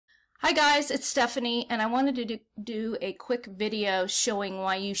Hi guys, it's Stephanie, and I wanted to do a quick video showing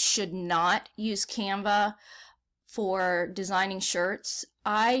why you should not use Canva for designing shirts.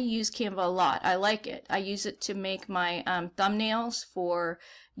 I use Canva a lot. I like it. I use it to make my thumbnails for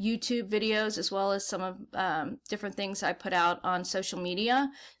YouTube videos, as well as some of different things I put out on social media.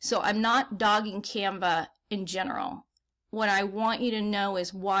 So I'm not dogging Canva in general. What I want you to know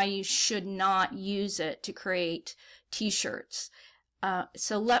is why you should not use it to create t-shirts.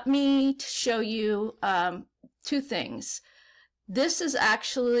 So let me show you two things. This is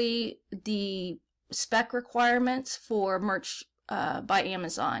actually the spec requirements for merch by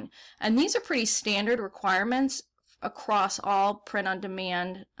Amazon. And these are pretty standard requirements across all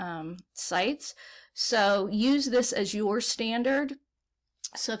print-on-demand sites. So use this as your standard.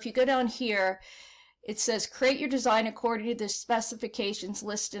 So if you go down here, it says create your design according to the specifications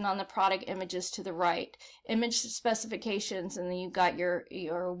listed on the product images to the right. Image specifications, and then you've got your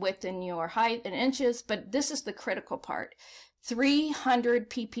width and your height in inches, but this is the critical part.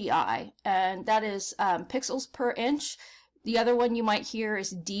 300 ppi, and that is pixels per inch. The other one you might hear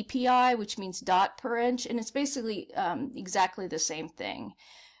is dpi, which means dot per inch, and it's basically exactly the same thing.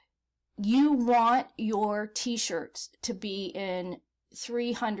 You want your t-shirts to be in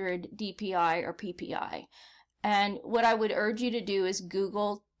 300 dpi or ppi, and what I would urge you to do is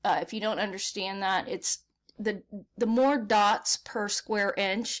Google, if you don't understand that, it's the more dots per square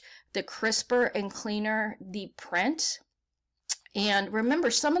inch, the crisper and cleaner the print. And remember,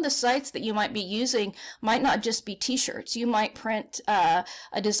 some of the sites that you might be using might not just be t-shirts. You might print a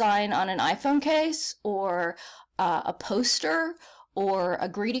design on an iPhone case or a poster or a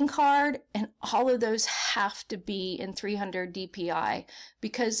greeting card, and all of those have to be in 300 dpi,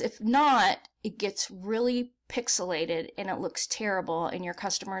 because if not, it gets really pixelated and it looks terrible and your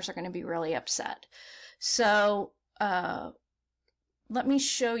customers are going to be really upset. So let me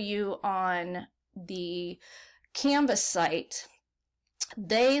show you on the Canva site.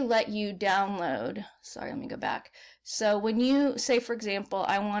 They let you download, sorry, let me go back. So when you say, for example,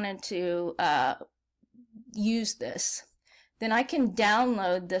 I wanted to use this, then I can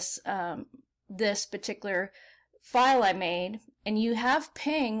download this this particular file I made, and you have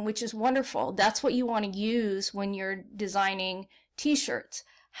ping, which is wonderful. That's what you want to use when you're designing t-shirts.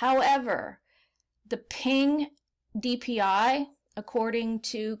 However, the ping DPI, according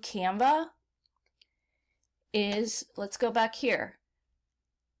to Canva, is, let's go back here,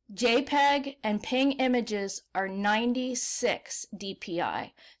 JPEG and PNG images are 96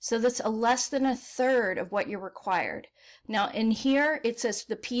 dpi. So that's less than a third of what you're required. Now in here it says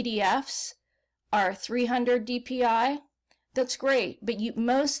the PDFs are 300 dpi. That's great, but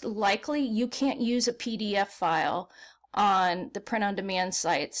most likely you can't use a PDF file on the print-on-demand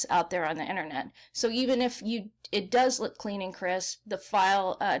sites out there on the internet. So even if it does look clean and crisp, the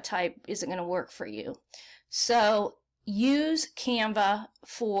file type isn't going to work for you. So use Canva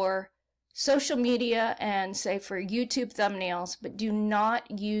for social media and say for YouTube thumbnails, but do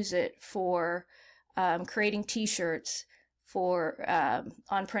not use it for creating t-shirts for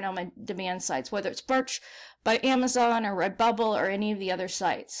on print-on-demand sites, whether it's merch by Amazon or Redbubble or any of the other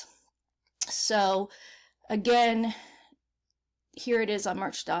sites. So again, here it is on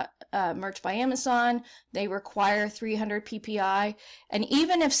merch by Amazon. They require 300 ppi, and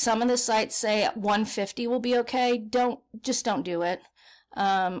even if some of the sites say 150 will be okay, just don't do it.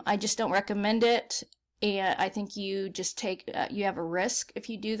 I just don't recommend it, and I think you just you have a risk if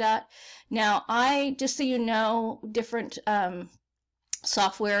you do that. Now, just so you know, different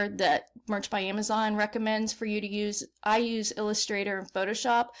software that Merch by Amazon recommends for you to use. I use Illustrator and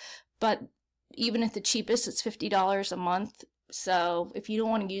Photoshop, but even at the cheapest, it's $50 a month. So if you don't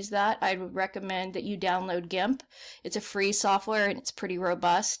want to use that, I would recommend that you download GIMP. It's a free software and it's pretty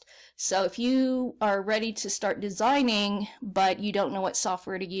robust. So if you are ready to start designing, but you don't know what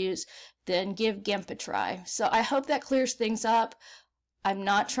software to use, then give GIMP a try. So I hope that clears things up. I'm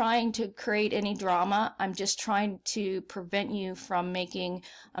not trying to create any drama. I'm just trying to prevent you from making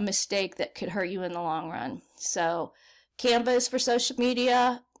a mistake that could hurt you in the long run. So Canva is for social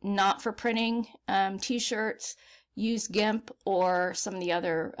media, not for printing t-shirts. Use GIMP or some of the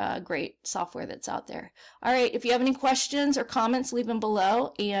other great software that's out there. All right, if you have any questions or comments, leave them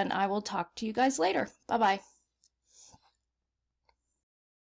below, and I will talk to you guys later. Bye-bye.